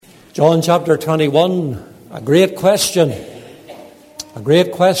John chapter 21, a great question. A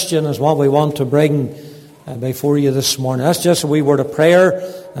great question is what we want to bring before you this morning. That's just a wee word of prayer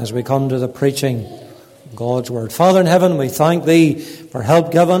as we come to the preaching of God's Word. Father in heaven, we thank Thee for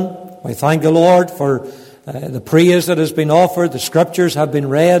help given. We thank the Lord for the praise that has been offered. The Scriptures have been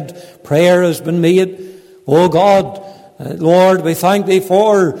read. Prayer has been made. Oh God, Lord, we thank Thee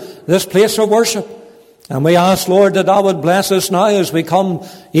for this place of worship. And we ask, Lord, that Thou would bless us now as we come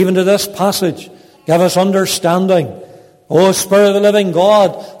even to this passage. Give us understanding. O Spirit of the living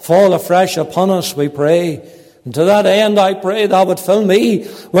God, fall afresh upon us, we pray. And to that end, I pray Thou would fill me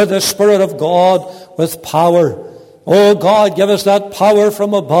with the Spirit of God, with power. O God, give us that power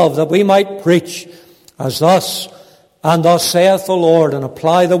from above, that we might preach as thus and thus saith the Lord, and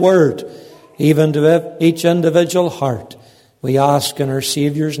apply the word even to each individual heart. We ask in our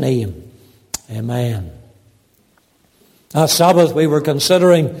Saviour's name. Amen. Last Sabbath we were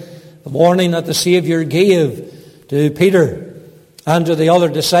considering the warning that the Saviour gave to Peter and to the other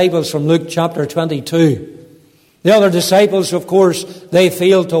disciples from Luke chapter 22. The other disciples, of course, they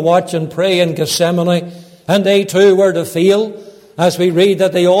failed to watch and pray in Gethsemane, and they too were to fail, as we read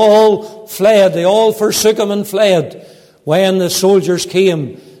that they all fled, they all forsook Him and fled when the soldiers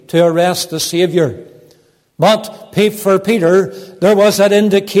came to arrest the Saviour. But for Peter, there was that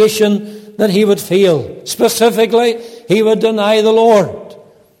indication that he would fail. Specifically, he would deny the Lord,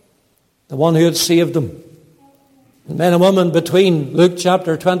 the one who had saved him. And men and women, between Luke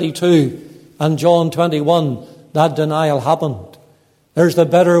chapter 22 and John 21, that denial happened. There's the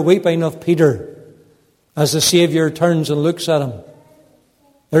bitter weeping of Peter as the Saviour turns and looks at him.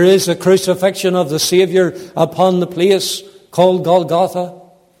 There is a crucifixion of the Saviour upon the place called Golgotha.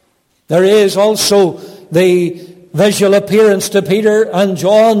 There is also the visual appearance to Peter and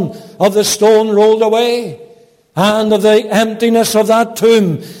John of the stone rolled away and of the emptiness of that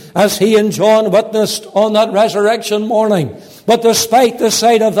tomb as he and John witnessed on that resurrection morning. But despite the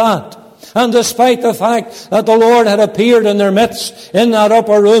sight of that, and despite the fact that the Lord had appeared in their midst in that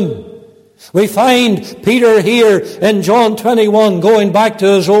upper room, we find Peter here in John 21 going back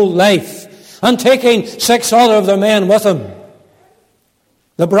to his old life and taking 6 other of the men with him.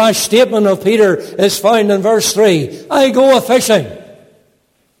 The brash statement of Peter is found in verse 3. I go a-fishing.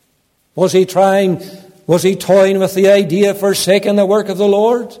 Was he toying with the idea of forsaking the work of the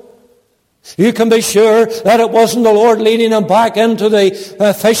Lord? You can be sure that it wasn't the Lord leading him back into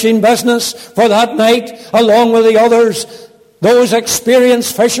the fishing business for that night, along with the others. Those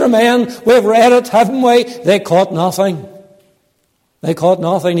experienced fishermen, we've read it, haven't we? They caught nothing. They caught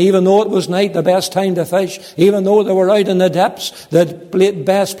nothing, even though it was night, the best time to fish. Even though they were out in the depths, the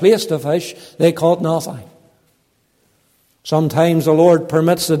best place to fish, they caught nothing. Sometimes the Lord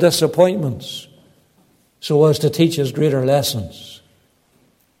permits the disappointments so as to teach us greater lessons.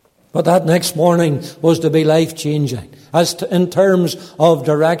 But that next morning was to be life-changing, in terms of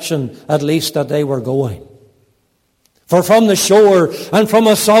direction, at least, that they were going. For from the shore and from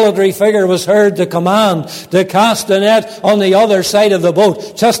a solitary figure was heard the command to cast the net on the other side of the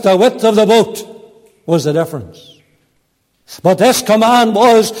boat. Just the width of the boat was the difference. But this command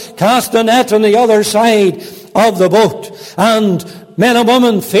was, cast the net on the other side of the boat. And men and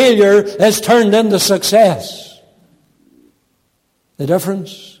women, failure is turned into success. The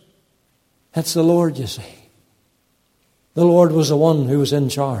difference? It's the Lord, you see. The Lord was the one who was in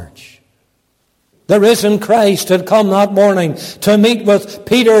charge. The risen Christ had come that morning to meet with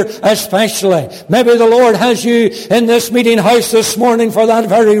Peter especially. Maybe the Lord has you in this meeting house this morning for that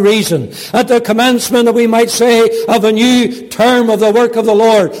very reason. At the commencement, we might say, of a new term of the work of the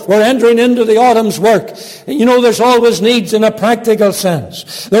Lord. We're entering into the autumn's work. You know, there's always needs in a practical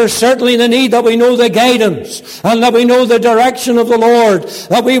sense. There's certainly the need that we know the guidance and that we know the direction of the Lord,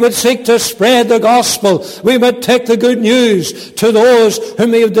 that we would seek to spread the gospel. We would take the good news to those who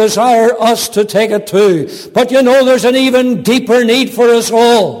may desire us to take it to. But you know, there's an even deeper need for us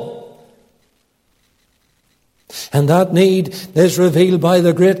all. And that need is revealed by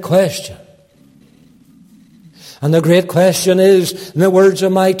the great question. And the great question is, in the words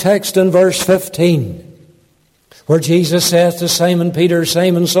of my text in verse 15, where Jesus says to Simon Peter,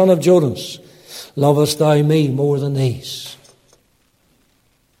 Simon, son of Jonas, lovest thou me more than these?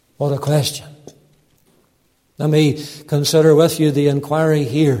 What a question. Let me consider with you the inquiry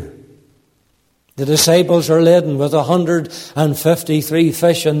here. The disciples are laden with 153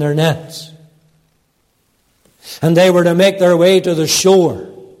 fish in their nets. And they were to make their way to the shore.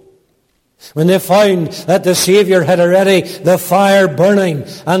 When they found that the Saviour had already the fire burning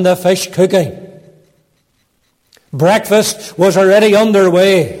and the fish cooking. Breakfast was already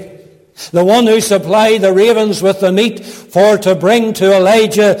underway. The one who supplied the ravens with the meat for to bring to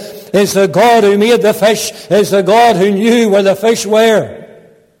Elijah is the God who made the fish, is the God who knew where the fish were.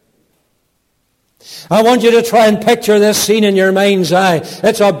 I want you to try and picture this scene in your mind's eye.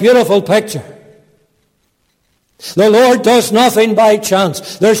 It's a beautiful picture. The Lord does nothing by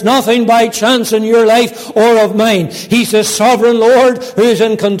chance. There's nothing by chance in your life or of mine. He's the sovereign Lord who is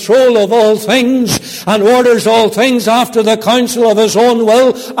in control of all things and orders all things after the counsel of his own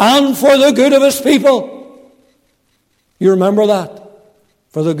will and for the good of his people. You remember that?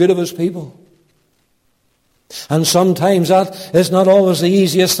 For the good of his people. And sometimes that is not always the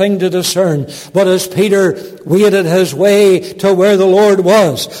easiest thing to discern. But as Peter waded his way to where the Lord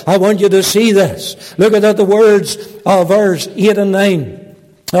was, I want you to see this. Look at the words of verse 8 and 9.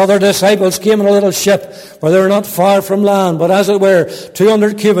 The other disciples came in a little ship, for they were not far from land, but as it were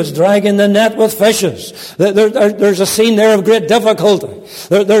 200 cubits, dragging the net with fishes. There's a scene there of great difficulty.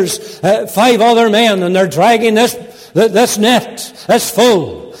 There's 5 other men, and they're dragging this net. It's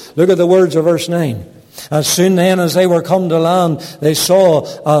full. Look at the words of verse 9. As soon then as they were come to land, they saw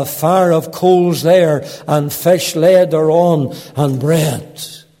a fire of coals there, and fish laid thereon, and bread.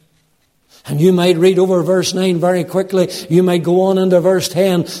 And you might read over verse 9 very quickly. You might go on into verse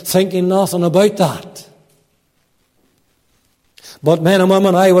 10 thinking nothing about that. But men and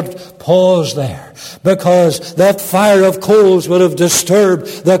women, I would pause there, because that fire of coals would have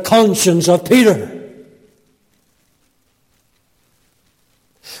disturbed the conscience of Peter.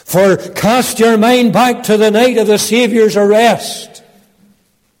 For cast your mind back to the night of the Saviour's arrest.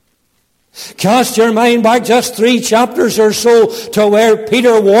 Cast your mind back just 3 chapters or so to where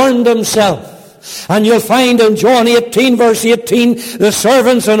Peter warned himself. And you'll find in John 18, verse 18, the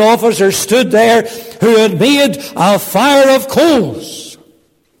servants and officers stood there who had made a fire of coals.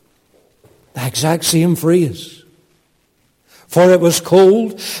 The exact same phrase. For it was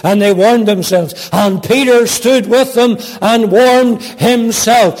cold, and they warmed themselves. And Peter stood with them and warmed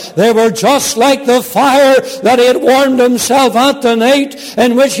himself. They were just like the fire that he had warmed himself at the night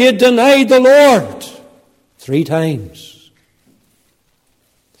in which he had denied the Lord 3 times.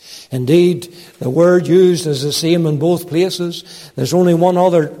 Indeed, the word used is the same in both places. There's only one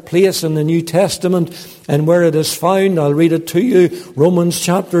other place in the New Testament, and where it is found, I'll read it to you, Romans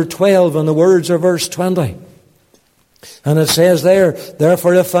chapter 12, and the words are verse 20. And it says there,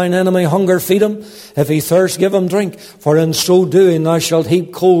 therefore if thine enemy hunger, feed him. If he thirst, give him drink. For in so doing thou shalt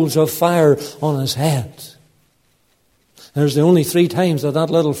heap coals of fire on his head. There's the only 3 times that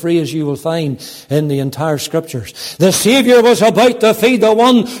little phrase you will find in the entire Scriptures. The Saviour was about to feed the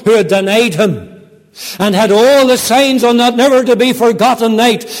one who had denied him, and had all the signs on that never to be forgotten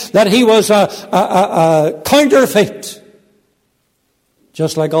night that he was a counterfeit.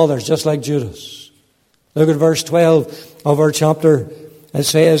 Just like others, just like Judas. Look at verse 12 of our chapter. It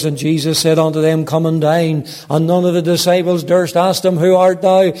says, and Jesus said unto them, come and dine. And none of the disciples durst ask him, who art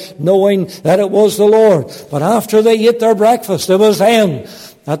thou? Knowing that it was the Lord. But after they ate their breakfast, it was then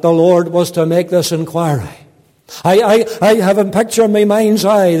that the Lord was to make this inquiry. I have a picture in my mind's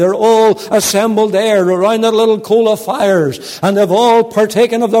eye. They're all assembled there around that little coal of fires, and they've all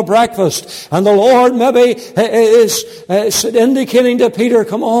partaken of the breakfast. And the Lord maybe is indicating to Peter,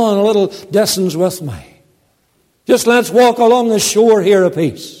 come on, a little distance with me. Just let's walk along the shore here a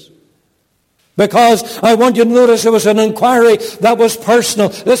piece. Because I want you to notice it was an inquiry that was personal.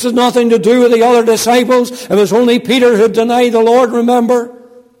 This has nothing to do with the other disciples. It was only Peter who denied the Lord, remember?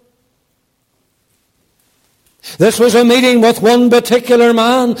 This was a meeting with one particular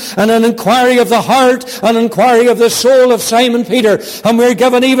man, and an inquiry of the heart, an inquiry of the soul of Simon Peter. And we're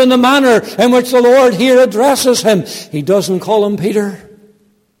given even the manner in which the Lord here addresses him. He doesn't call him Peter.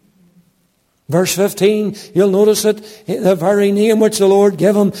 Verse 15, you'll notice it, the very name which the Lord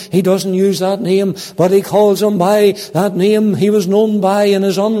gave him, he doesn't use that name, but he calls him by that name he was known by in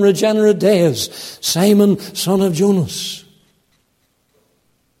his unregenerate days, Simon, son of Jonas.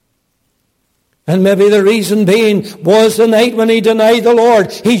 And maybe the reason being was the night when he denied the Lord.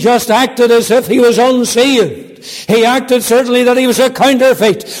 He just acted as if he was unsaved. He acted certainly that he was a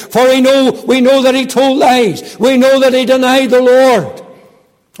counterfeit. For we know that he told lies. We know that he denied the Lord.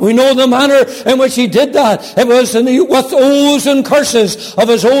 We know the manner in which he did that. It was with oaths and curses of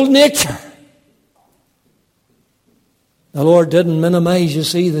his old nature. The Lord didn't minimize, you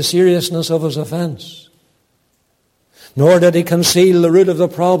see, the seriousness of his offense. Nor did he conceal the root of the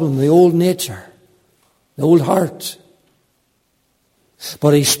problem, the old nature, the old heart.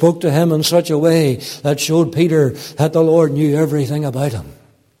 But he spoke to him in such a way that showed Peter that the Lord knew everything about him.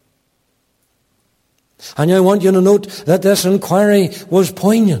 And I want you to note that this inquiry was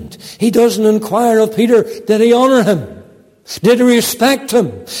poignant. He doesn't inquire of Peter, did he honor him? Did he respect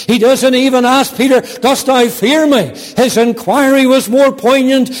him? He doesn't even ask Peter, dost thou fear me? His inquiry was more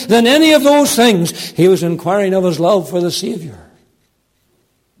poignant than any of those things. He was inquiring of his love for the Savior.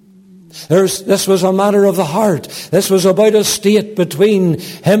 This was a matter of the heart. This was about a state between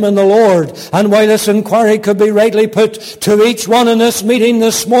him and the Lord. And while this inquiry could be rightly put to each one in this meeting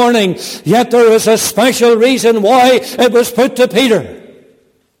this morning, yet there was a special reason why it was put to Peter.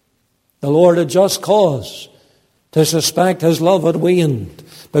 The Lord had just cause to suspect his love had waned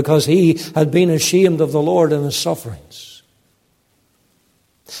because he had been ashamed of the Lord and his sufferings.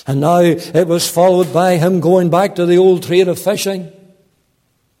 And now it was followed by him going back to the old trade of fishing.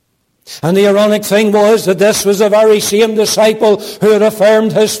 And the ironic thing was that this was the very same disciple who had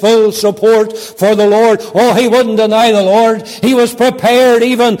affirmed his full support for the Lord. Oh, he wouldn't deny the Lord. He was prepared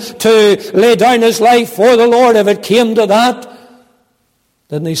even to lay down his life for the Lord if it came to that.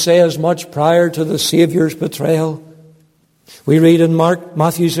 Didn't he say as much prior to the Saviour's betrayal? We read in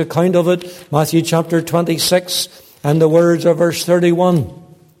Matthew's account of it, Matthew chapter 26, and the words of verse 31.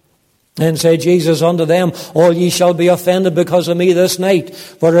 And said Jesus unto them, all ye shall be offended because of me this night.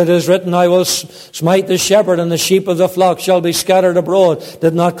 For it is written, I will smite the shepherd, and the sheep of the flock shall be scattered abroad.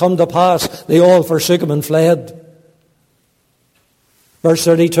 Did not come to pass. They all forsook him and fled. Verse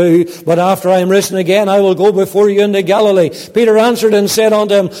 32, but after I am risen again, I will go before you into Galilee. Peter answered and said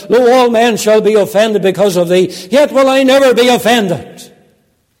unto him, lo, all men shall be offended because of thee, yet will I never be offended.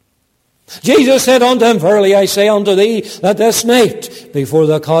 Jesus said unto him, verily I say unto thee, that this night, before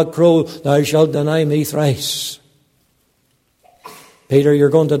the cock crow, thou shalt deny me thrice. Peter, you're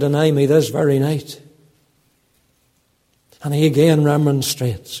going to deny me this very night. And he again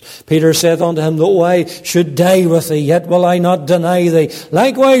remonstrates. Peter said unto him, though I should die with thee, yet will I not deny thee.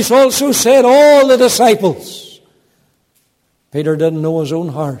 Likewise also said all the disciples. Peter didn't know his own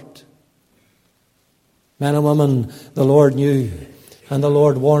heart. Men and women, the Lord knew. And the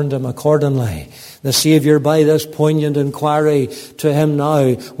Lord warned him accordingly. The Saviour, by this poignant inquiry to him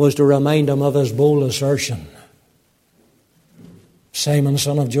now, was to remind him of his bold assertion. Simon,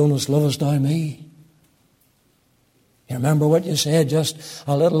 son of Jonas, lovest thou me? You remember what you said just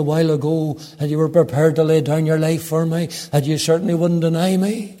a little while ago, that you were prepared to lay down your life for me, that you certainly wouldn't deny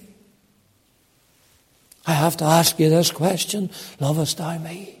me? I have to ask you this question, lovest thou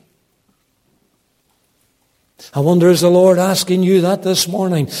me? I wonder, is the Lord asking you that this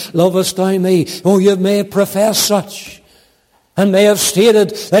morning? Lovest thou me? Oh, you may profess such, and may have stated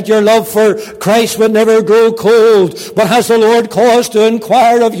that your love for Christ would never grow cold. But has the Lord cause to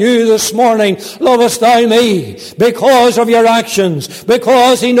inquire of you this morning, lovest thou me? Because of your actions,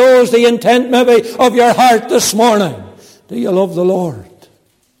 because he knows the intent maybe of your heart this morning. Do you love the Lord?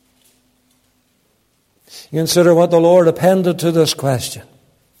 You consider what the Lord appended to this question.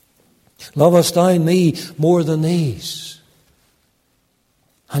 Lovest thou me more than these?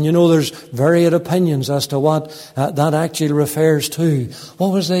 And you know there's varied opinions as to what that actually refers to.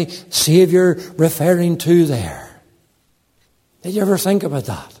 What was the Saviour referring to there? Did you ever think about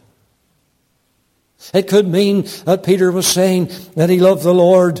that? It could mean that Peter was saying that he loved the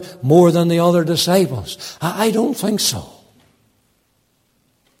Lord more than the other disciples. I don't think so.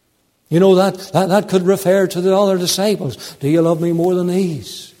 You know, that could refer to the other disciples. Do you love me more than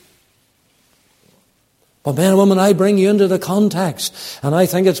these? But men and women, I bring you into the context, and I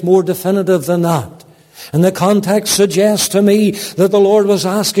think it's more definitive than that. And the context suggests to me that the Lord was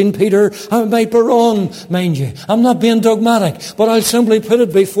asking Peter, I might be wrong, mind you. I'm not being dogmatic, but I'll simply put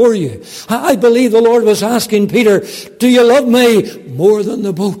it before you. I believe the Lord was asking Peter, do you love me more than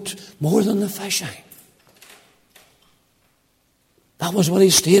the boat, more than the fishing? That was what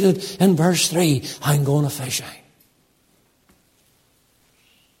he stated in verse 3, I'm going fishing.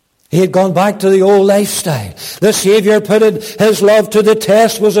 He had gone back to the old lifestyle. The Saviour put his love to the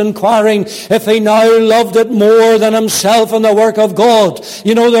test, was inquiring if he now loved it more than himself and the work of God.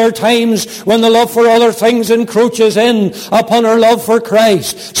 You know, there are times when the love for other things encroaches in upon our love for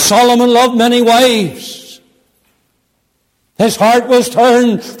Christ. Solomon loved many wives. His heart was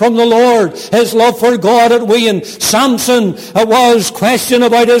turned from the Lord. His love for God had waned. Samson was questioned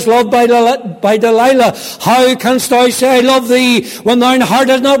about his love by Delilah. How canst thou say, I love thee, when thine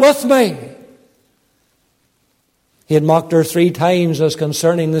heart is not with me? He had mocked her 3 times as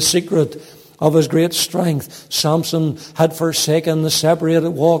concerning the secret of his great strength. Samson had forsaken the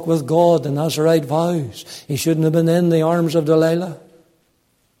separated walk with God, the Nazirite vows. He shouldn't have been in the arms of Delilah.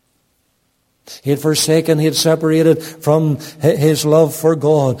 He had forsaken, he had separated from his love for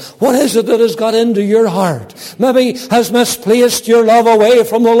God. What is it that has got into your heart? Maybe has misplaced your love away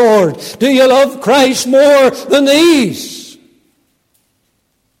from the Lord. Do you love Christ more than these?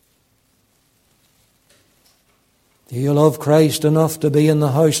 Do you love Christ enough to be in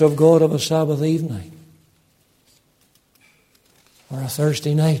the house of God of a Sabbath evening? Or a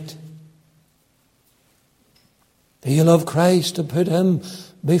Thursday night? Do you love Christ to put Him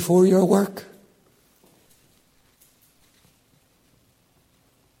before your work?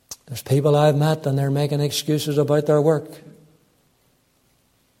 There's people I've met and they're making excuses about their work.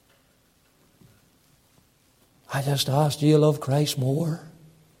 I just ask, do you love Christ more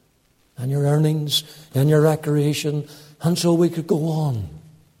than your earnings and your recreation? And so we could go on.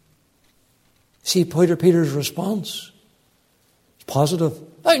 See Peter's response. It's positive.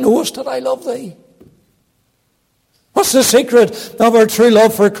 Thou knowest that I love thee. What's the secret of our true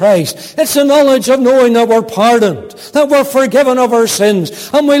love for Christ? It's the knowledge of knowing that we're pardoned, that we're forgiven of our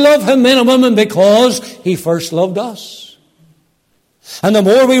sins, and we love Him men and women because He first loved us. And the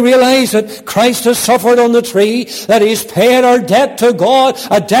more we realize that Christ has suffered on the tree, that He's paid our debt to God,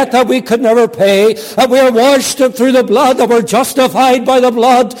 a debt that we could never pay, that we are washed through the blood, that we're justified by the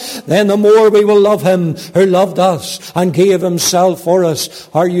blood, then the more we will love Him who loved us and gave Himself for us.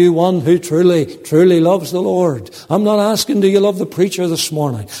 Are you one who truly, truly loves the Lord? I'm not asking, do you love the preacher this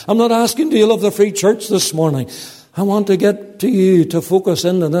morning? I'm not asking, do you love the free church this morning? I want to get to you to focus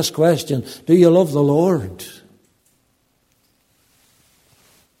into this question. Do you love the Lord?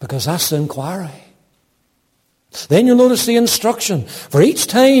 Because that's the inquiry. Then you'll notice the instruction. For each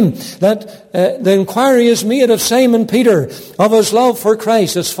time that the inquiry is made of Simon Peter, of his love for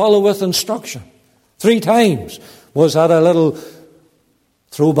Christ, is followed with instruction. 3 times. Was that a little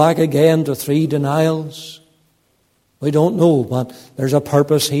throwback again to 3 denials? We don't know, but there's a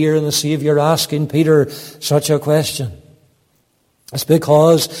purpose here in the Savior asking Peter such a question. It's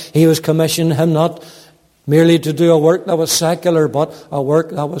because He was commissioning him not merely to do a work that was secular, but a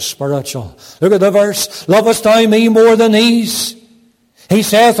work that was spiritual. Look at the verse. Lovest thou me more than these? He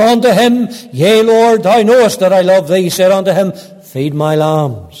saith unto him, Yea, Lord, thou knowest that I love thee. He said unto him, Feed my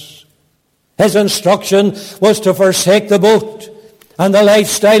lambs. His instruction was to forsake the boat and the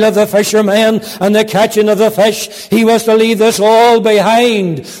lifestyle of the fishermen and the catching of the fish. He was to leave this all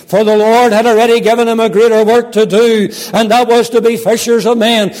behind, for the Lord had already given him a greater work to do, and that was to be fishers of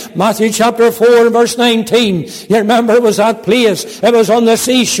men. Matthew chapter 4 and verse 19. You remember it was that place. It was on the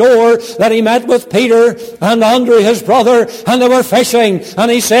seashore that He met with Peter and Andrew his brother, and they were fishing, and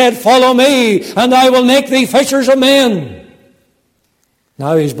He said, Follow me, and I will make thee fishers of men.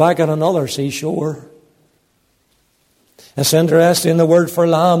 Now He's back at another seashore. It's interesting, the word for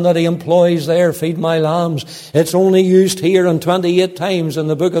lamb that He employs there, feed my lambs. It's only used here in 28 times in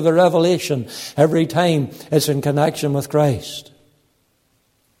the book of the Revelation. Every time it's in connection with Christ.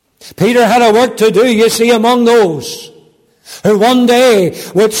 Peter had a work to do, you see, among those who one day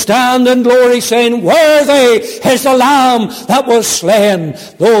would stand in glory saying, Worthy is the Lamb that was slain.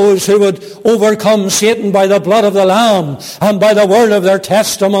 Those who would overcome Satan by the blood of the Lamb and by the word of their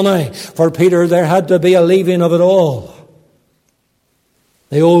testimony. For Peter, there had to be a leaving of it all.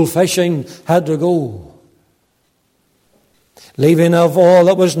 The old fishing had to go. Leaving of all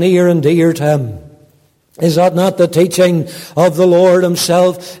that was near and dear to him. Is that not the teaching of the Lord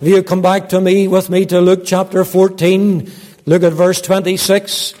Himself? If you come back with me to Luke chapter 14, look at verse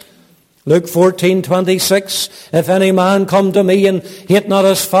 26. Luke 14:26. If any man come to me and hate not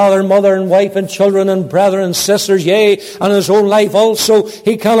his father, mother, and wife, and children, and brethren, and sisters, yea, and his own life also,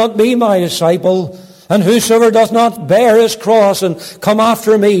 he cannot be my disciple. And whosoever doth not bear his cross and come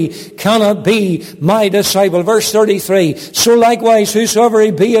after me cannot be my disciple. Verse 33. So likewise whosoever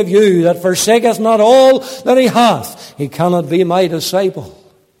he be of you that forsaketh not all that he hath, he cannot be my disciple.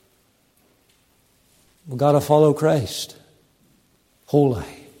 We've got to follow Christ wholly.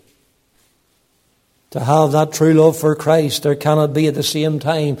 To have that true love for Christ, there cannot be at the same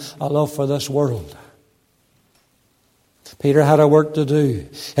time a love for this world. Peter had a work to do.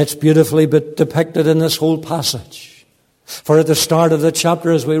 It's beautifully depicted in this whole passage. For at the start of the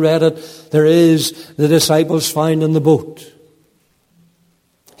chapter, as we read it, there is the disciples found in the boat.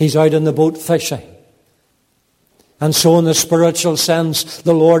 He's out in the boat fishing. And so in the spiritual sense,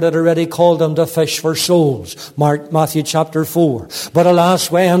 the Lord had already called them to fish for souls. Matthew chapter 4. But alas,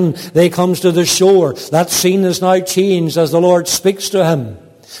 when they comes to the shore, that scene is now changed as the Lord speaks to him.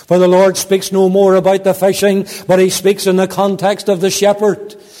 For the Lord speaks no more about the fishing, but He speaks in the context of the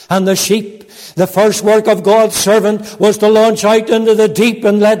shepherd and the sheep. The first work of God's servant was to launch out into the deep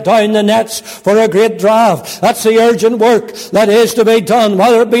and let down the nets for a great draught. That's the urgent work that is to be done,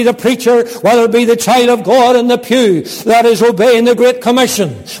 whether it be the preacher, whether it be the child of God in the pew, that is obeying the Great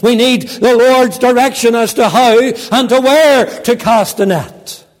Commission. We need the Lord's direction as to how and to where to cast the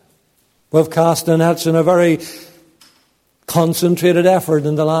net. We've cast the nets in a very concentrated effort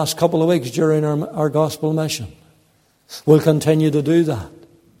in the last couple of weeks during our gospel mission. will continue to do that.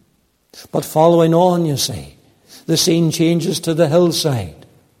 But following on, you see, the scene changes to the hillside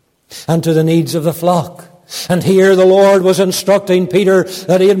and to the needs of the flock. And here the Lord was instructing Peter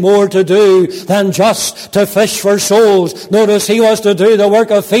that he had more to do than just to fish for souls. Notice he was to do the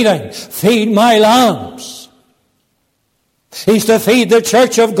work of feeding. Feed my lambs. He's to feed the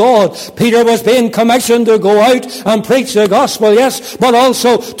church of God. Peter was being commissioned to go out and preach the gospel, yes, but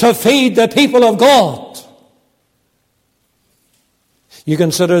also to feed the people of God. You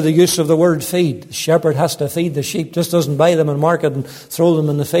consider the use of the word feed. The shepherd has to feed the sheep. Just doesn't buy them and market and throw them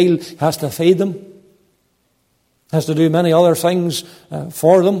in the field. He has to feed them. Has to do many other things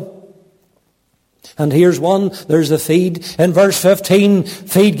for them. And here's one. There's the feed. In verse 15,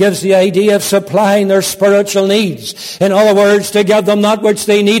 feed gives the idea of supplying their spiritual needs. In other words, to give them that which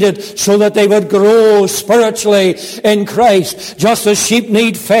they needed so that they would grow spiritually in Christ. Just as sheep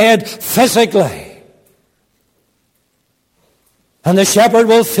need fed physically. And the shepherd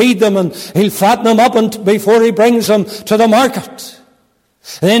will feed them and he'll fatten them up before he brings them to the market.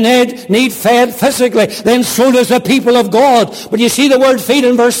 They need fed physically. Then so does the people of God. But you see the word feed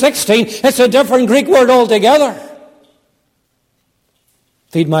in verse 16. It's a different Greek word altogether.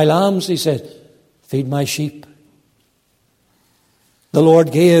 Feed my lambs, he said. Feed my sheep. The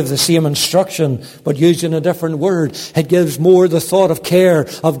Lord gave the same instruction, but used in a different word. It gives more the thought of care,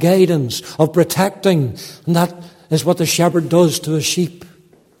 of guidance, of protecting. And that is what the shepherd does to his sheep.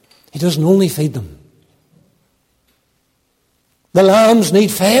 He doesn't only feed them. The lambs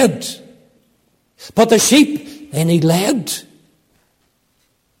need fed. But the sheep, they need led.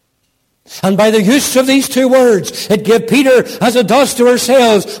 And by the use of these two words, it gave Peter, as it does to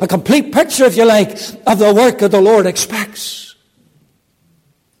ourselves, a complete picture, if you like, of the work that the Lord expects.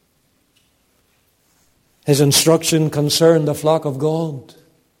 His instruction concerned the flock of God.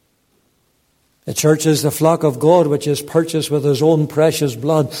 The church is the flock of God which is purchased with his own precious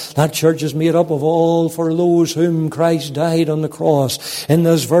blood. That church is made up of all for those whom Christ died on the cross. In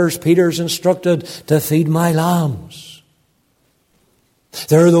this verse, Peter's instructed to feed my lambs.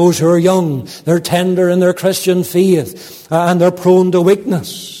 There are those who are young, they're tender in their Christian faith, and they're prone to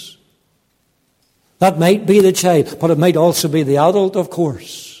weakness. That might be the child, but it might also be the adult, of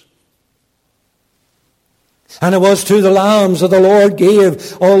course. And it was to the lambs that the Lord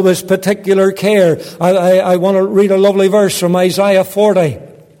gave always particular care. I want to read a lovely verse from Isaiah 40.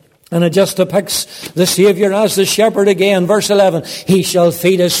 And it just depicts the Savior as the shepherd again. Verse 11. He shall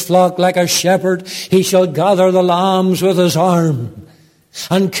feed his flock like a shepherd. He shall gather the lambs with his arm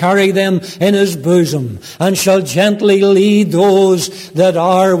and carry them in his bosom, and shall gently lead those that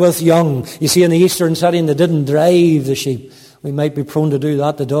are with young. You see, in the eastern setting, they didn't drive the sheep. We might be prone to do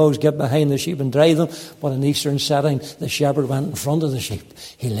that. The dogs get behind the sheep and drive them. But in the eastern setting, the shepherd went in front of the sheep.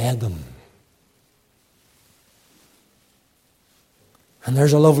 He led them. And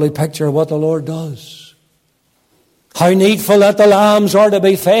there's a lovely picture of what the Lord does. How needful that the lambs are to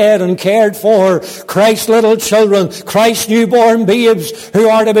be fed and cared for. Christ's little children, Christ's newborn babes, who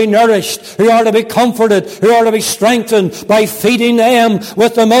are to be nourished, who are to be comforted, who are to be strengthened by feeding them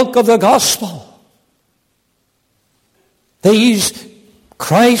with the milk of the gospel. These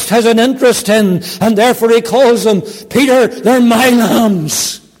Christ has an interest in, and therefore he calls them, Peter, they're my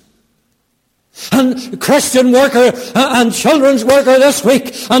lambs. And Christian worker and children's worker this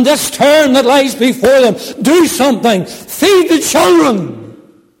week, and this term that lies before them, do something. Feed the children.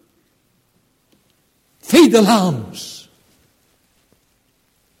 Feed the lambs.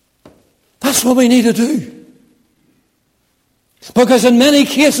 That's what we need to do. Because in many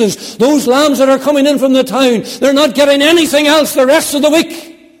cases, those lambs that are coming in from the town, they're not getting anything else the rest of the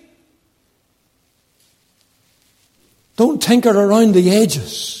week. Don't tinker around the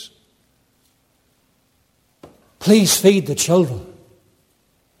edges. Please feed the children.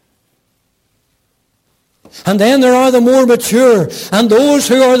 And then there are the more mature, and those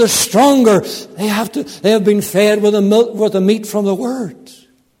who are the stronger. They have been fed with the meat from the Word.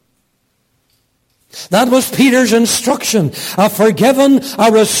 That was Peter's instruction. A forgiven,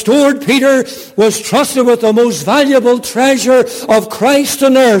 a restored Peter was trusted with the most valuable treasure of Christ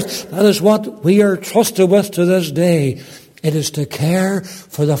on earth. That is what we are trusted with to this day. It is to care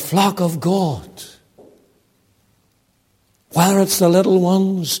for the flock of God. Whether it's the little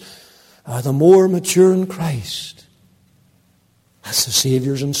ones or the more mature in Christ. That's the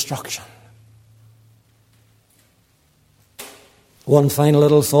Saviour's instruction. One final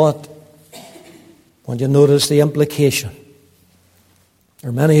little thought. I want you to notice the implication.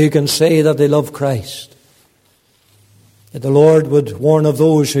 There are many who can say that they love Christ. That the Lord would warn of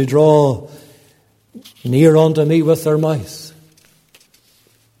those who draw near unto me with their mouth,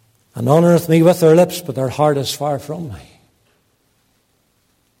 and honoureth me with their lips, but their heart is far from me.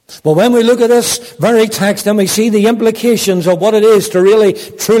 But when we look at this very text, then we see the implications of what it is to really,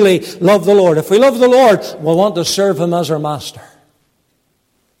 truly love the Lord. If we love the Lord, we'll want to serve Him as our master.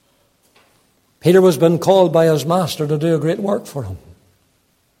 Peter was being called by his master to do a great work for him.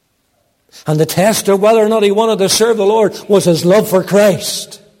 And the test of whether or not he wanted to serve the Lord was his love for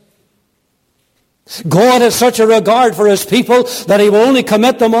Christ. God has such a regard for His people that He will only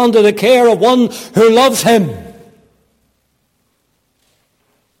commit them unto the care of one who loves Him.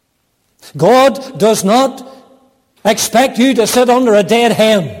 God does not expect you to sit under a dead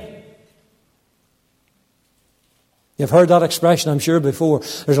hen. You've heard that expression, I'm sure, before.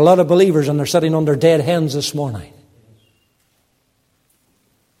 There's a lot of believers and they're sitting under dead hens this morning.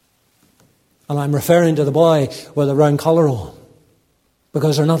 And I'm referring to the boy with the round collar on,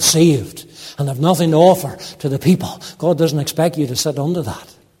 because they're not saved and have nothing to offer to the people. God doesn't expect you to sit under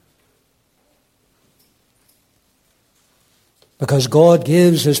that. Because God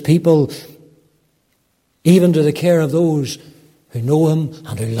gives His people even to the care of those who know Him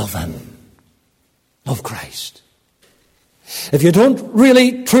and who love Him. Love Christ. If you don't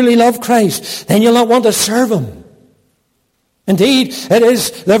really, truly love Christ, then you'll not want to serve Him. Indeed, it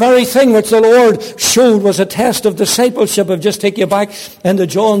is the very thing which the Lord showed was a test of discipleship. I'll just take you back into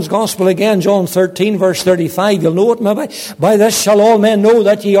John's Gospel again, John 13, verse 35. You'll know it maybe. By this shall all men know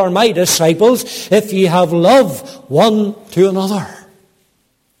that ye are my disciples, if ye have love one to another.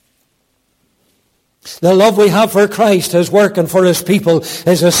 The love we have for Christ, His work, and for His people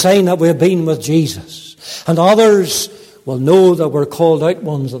is a sign that we have been with Jesus. And others will know that we're called out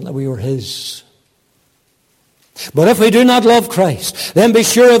ones and that we were His. But if we do not love Christ, then be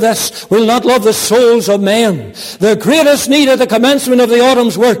sure of this, we'll not love the souls of men. The greatest need at the commencement of the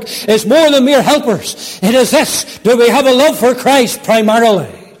autumn's work is more than mere helpers. It is this: do we have a love for Christ primarily?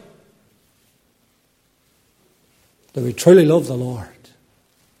 Do we truly love the Lord?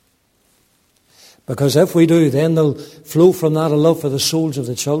 Because if we do, then there'll flow from that a love for the souls of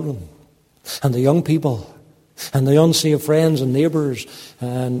the children and the young people and the unsaved friends and neighbours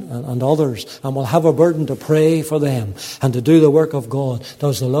and others. And we'll have a burden to pray for them and to do the work of God.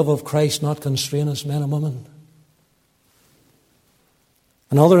 Does the love of Christ not constrain us, men and women?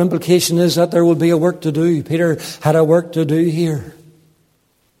 Another implication is that there will be a work to do. Peter had a work to do here.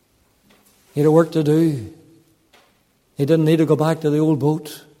 He had a work to do. He didn't need to go back to the old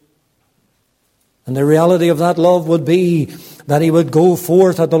boat. And the reality of that love would be that he would go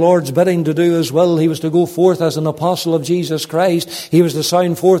forth at the Lord's bidding to do His will. He was to go forth as an apostle of Jesus Christ. He was to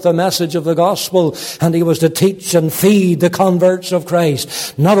sound forth a message of the gospel. And he was to teach and feed the converts of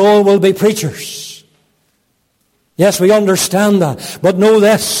Christ. Not all will be preachers. Yes, we understand that. But know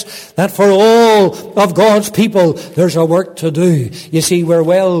this, that for all of God's people, there's a work to do. You see, we're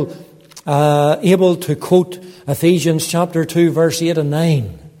well able to quote Ephesians chapter 2, verse 8 and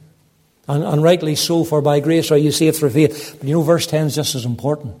 9. And rightly so, for by grace are you saved through faith. But you know, verse 10 is just as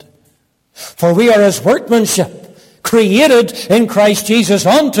important. For we are His workmanship, created in Christ Jesus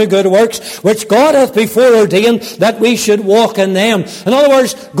unto good works, which God hath before ordained that we should walk in them. In other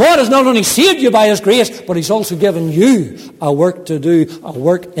words, God has not only saved you by His grace, but He's also given you a work to do, a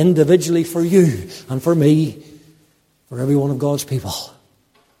work individually for you and for me, for every one of God's people.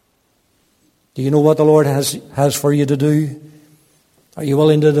 Do you know what the Lord has for you to do? Are you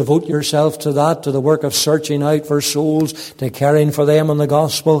willing to devote yourself to that, to the work of searching out for souls, to caring for them in the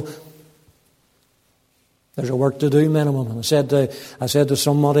gospel? There's a work to do, men and women. I said to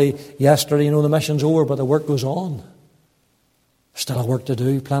somebody yesterday, you know, the mission's over, but the work goes on. Still a work to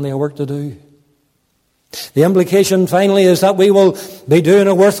do, plenty of work to do. The implication, finally, is that we will be doing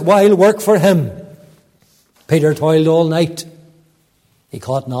a worthwhile work for Him. Peter toiled all night. He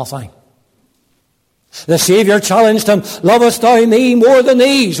caught nothing. The Saviour challenged him, lovest thou me more than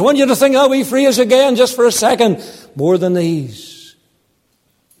these? I want you to think that wee phrase again just for a second. More than these.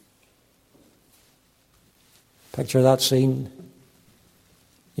 Picture that scene.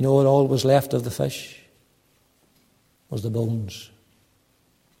 You know what all was left of the fish? Was the bones.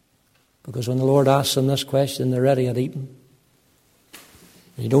 Because when the Lord asks them this question, they're ready at eating.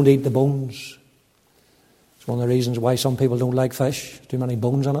 And you don't eat the bones. It's one of the reasons why some people don't like fish. Too many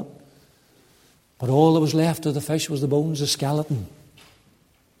bones in it. But all that was left of the fish was the bones, the skeleton.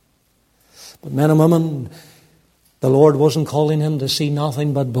 But men and women, the Lord wasn't calling him to see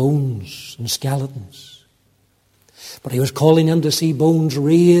nothing but bones and skeletons. But He was calling him to see bones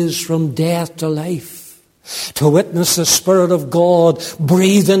raised from death to life. To witness the Spirit of God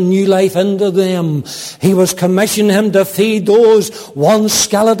breathing new life into them. He was commissioning him to feed those once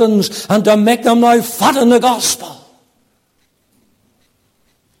skeletons and to make them now fat in the gospel.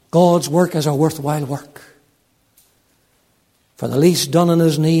 God's work is a worthwhile work. For the least done in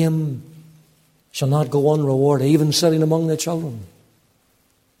his name shall not go unrewarded, even sitting among the children,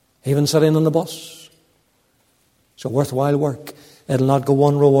 even sitting on the bus. It's a worthwhile work. It'll not go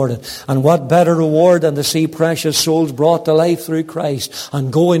unrewarded. And what better reward than to see precious souls brought to life through Christ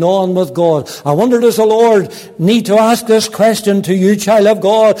and going on with God. I wonder, does the Lord need to ask this question to you, child of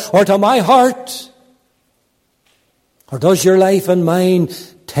God, or to my heart? Or does your life and mine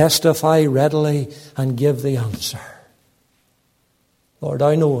testify readily and give the answer? Lord,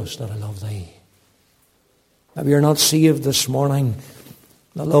 thou knowest that I love thee. Maybe you're not saved this morning.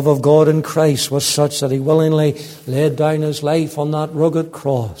 The love of God in Christ was such that he willingly laid down his life on that rugged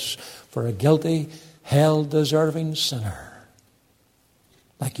cross for a guilty, hell-deserving sinner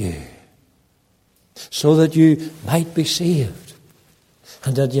like you, so that you might be saved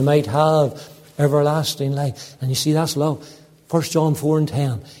and that you might have everlasting life. And you see, that's love. 1 John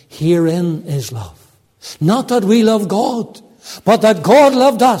 4:10. Herein is love. Not that we love God, but that God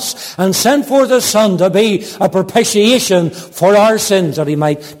loved us and sent forth his Son to be a propitiation for our sins, that he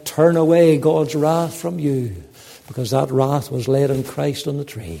might turn away God's wrath from you, because that wrath was laid on Christ on the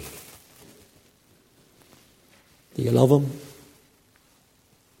tree. Do you love him?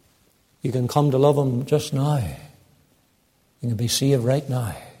 You can come to love him just now. You can be saved right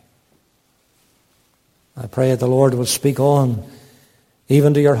now. I pray that the Lord will speak on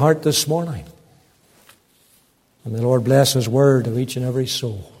even to your heart this morning. And the Lord bless his word to each and every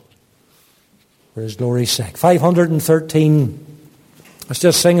soul for his glory's sake. 513. Let's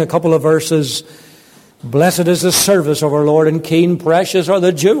just sing a couple of verses. Blessed is the service of our Lord, and keen precious are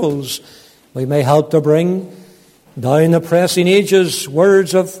the jewels we may help to bring. Down the pressing ages,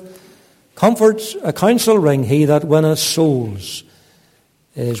 words of comfort, a counsel ring. He that winneth souls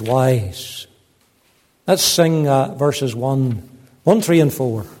is wise. Let's sing verses 1, 3 and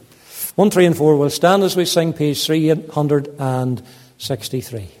 4. 1, 3 and 4 will stand as we sing page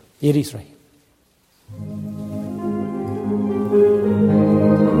 363, 83.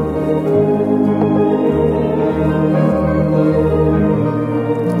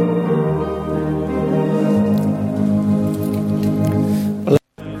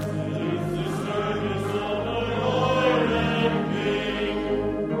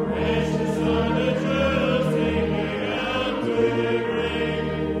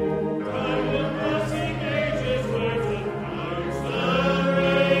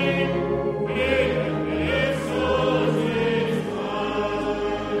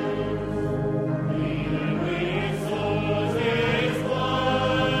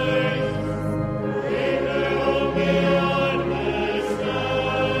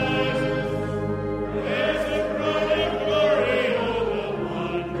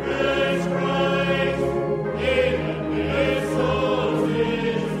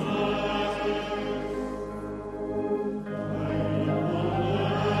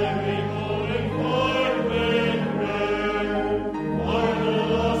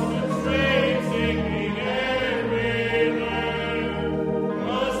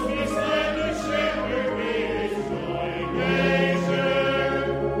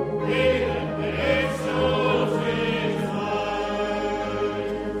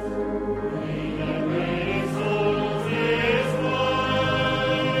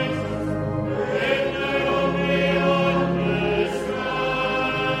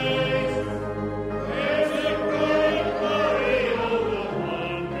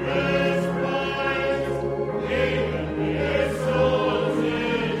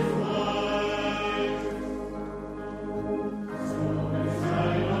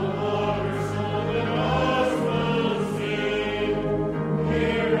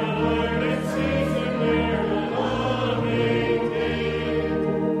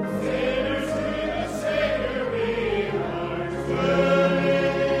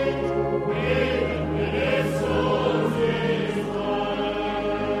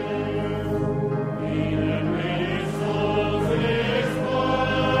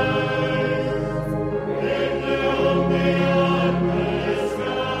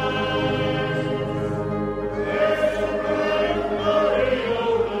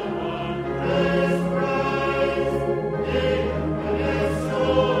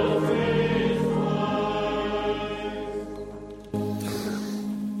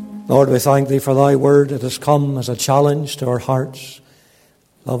 Lord, we thank thee for thy word. It has come as a challenge to our hearts.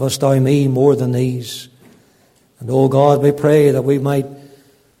 Lovest thou me more than these? And, O God, we pray that we might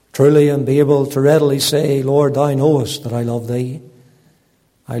truly and be able to readily say, Lord, thou knowest that I love thee.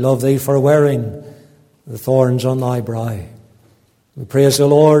 I love thee for wearing the thorns on thy brow. We praise the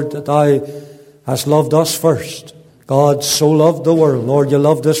Lord that thou hast loved us first. God so loved the world. Lord, you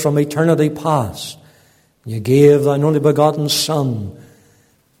loved us from eternity past. You gave thine only begotten Son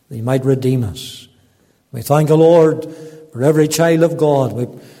that he might redeem us. We thank the Lord for every child of God. We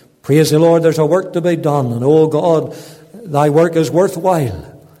praise the Lord, there's a work to be done. And oh God, thy work is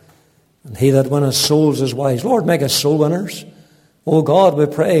worthwhile. And he that winneth souls is wise. Lord, make us soul winners. Oh God, we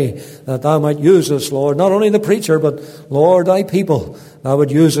pray that thou might use us, Lord, not only the preacher, but Lord, thy people, thou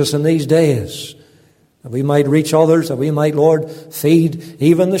would use us in these days. That we might reach others, that we might, Lord, feed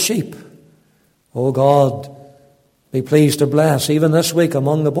even the sheep. Oh God, be pleased to bless even this week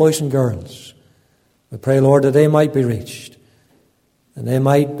among the boys and girls. We pray, Lord, that they might be reached and they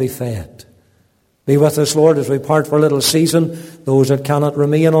might be fed. Be with us, Lord, as we part for a little season. Those that cannot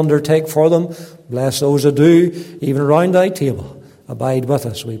remain, undertake for them. Bless those that do, even around thy table. Abide with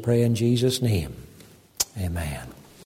us, we pray in Jesus' name. Amen.